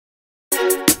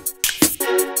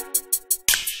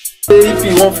If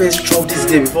you want first chop this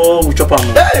day before we chop am.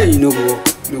 Hey, no go work.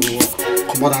 No go work.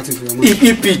 Come on, that thing for your money.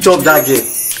 If he chop that girl,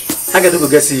 I get to go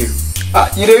get see you.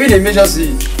 You don't really measure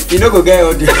see. You no go get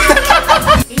all day.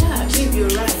 Yeah, babe,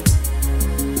 you're right.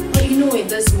 But you know, in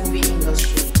this movie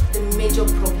industry, the major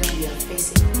problem we are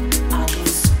facing are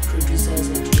those producers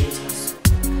and directors,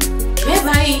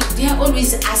 whereby they are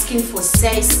always asking for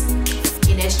sex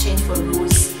in exchange for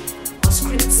roles or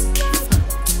scripts.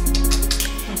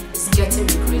 It's getting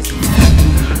me crazy.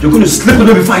 You're going to sleep with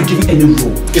me before I give you any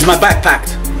role. Is my bag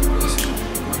packed?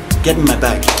 Get me my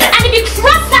bag. And if you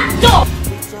crack that door!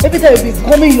 Every time you be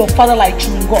coming your father like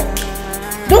chewing gum.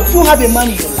 Don't you have a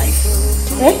man in your life?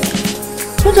 Eh?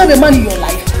 Don't you have a man in your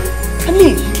life? I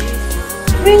mean,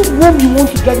 bring whom you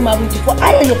want to get married to for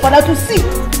I and your father to see.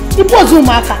 It was no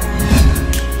matter.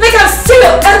 Like I'm still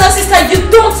your elder sister, you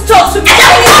don't talk to me.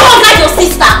 You don't like your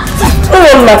sister. No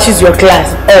one matches your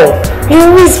class. Oh, you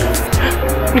always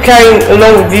carrying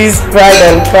along with these pride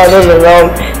and fathers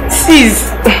around. Sis.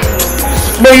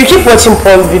 But you keep watching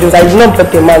porn videos. I did not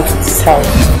put a man to this house.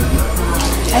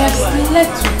 I have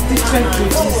slept with different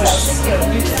producers,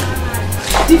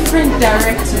 different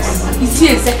directors. Is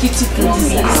he executive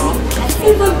producer?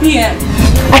 Even PM.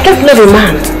 I can't love a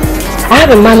man. I have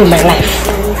a man in my life.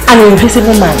 An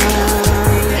invisible man.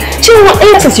 Do you know what?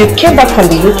 Ever since you came back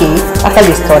from the UK after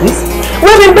the studies,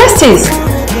 we've been besties.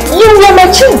 You were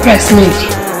my chief breastmaid.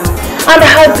 And I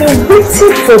have been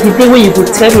waiting for the day when you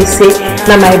would tell me, say,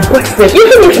 now my boyfriend,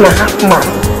 even if I'm half man,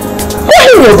 why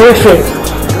is your boyfriend?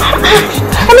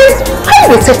 I mean, how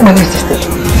do you take my sister?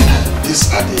 These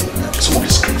are some of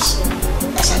the scripts,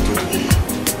 as I told you earlier.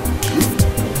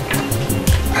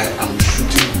 I am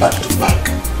shooting back to back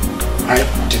 5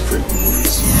 different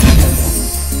movies.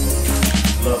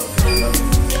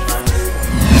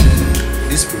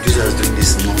 These producers doing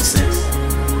this nonsense.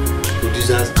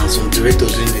 Producers and some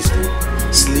directors doing this thing.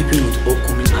 Sleeping with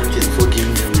upcoming actors before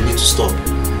giving them, we need to stop.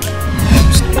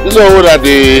 This one that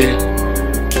they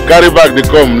carry back they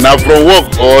come now from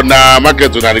work or now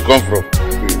market where they come from.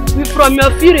 We from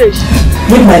your village.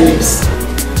 With my lips.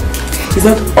 It's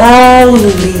not all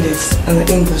the leaders in the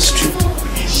industry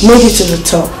made it to the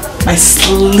top by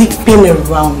sleeping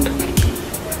around.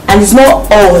 And it's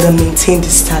not all that maintain the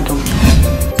stardom.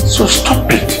 So stop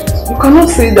it. You cannot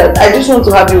say that. I just want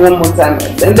to have you one more time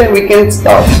and then we can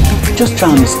stop. Just try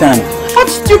and understand. What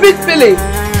stupid feelings?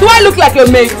 Do I look like your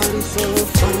mate?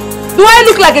 Do I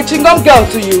look like a chingom girl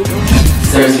to you?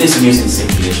 There is this news in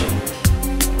circulation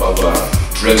of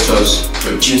directors,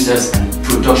 producers and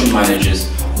production managers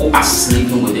who are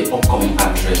sleeping with the upcoming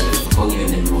actresses before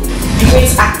giving them roles.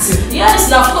 Great acting.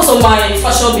 Yes, now of course on my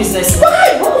fashion business.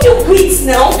 Why? Why would you quit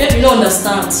now? Babe, you don't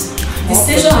understand. The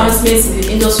station harassment in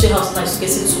the industry house now is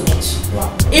getting too much.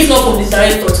 Wow. If not from the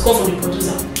director, it's come from the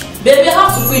producer. Baby, I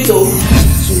have to quit though.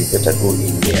 So you better go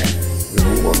in there,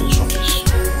 remove all those rubbish,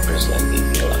 press like a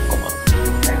girl and come out.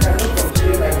 I cannot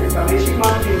continue like this. I'm a human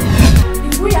being.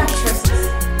 If we actresses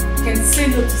can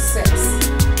say no to sex,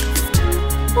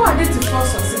 who are they to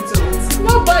force us into it?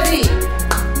 Nobody.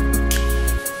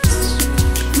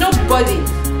 Nobody.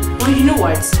 Well, you know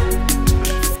what?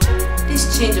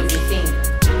 This change of the thing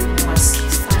must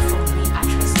start from we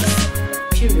actresses.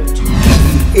 Period.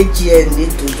 AGN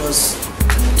need to just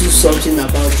do something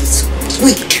about this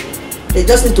quick. They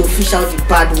just need to fish out the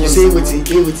bad ones. You say waiting,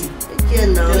 Yeah,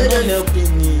 now. They're not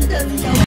helping me.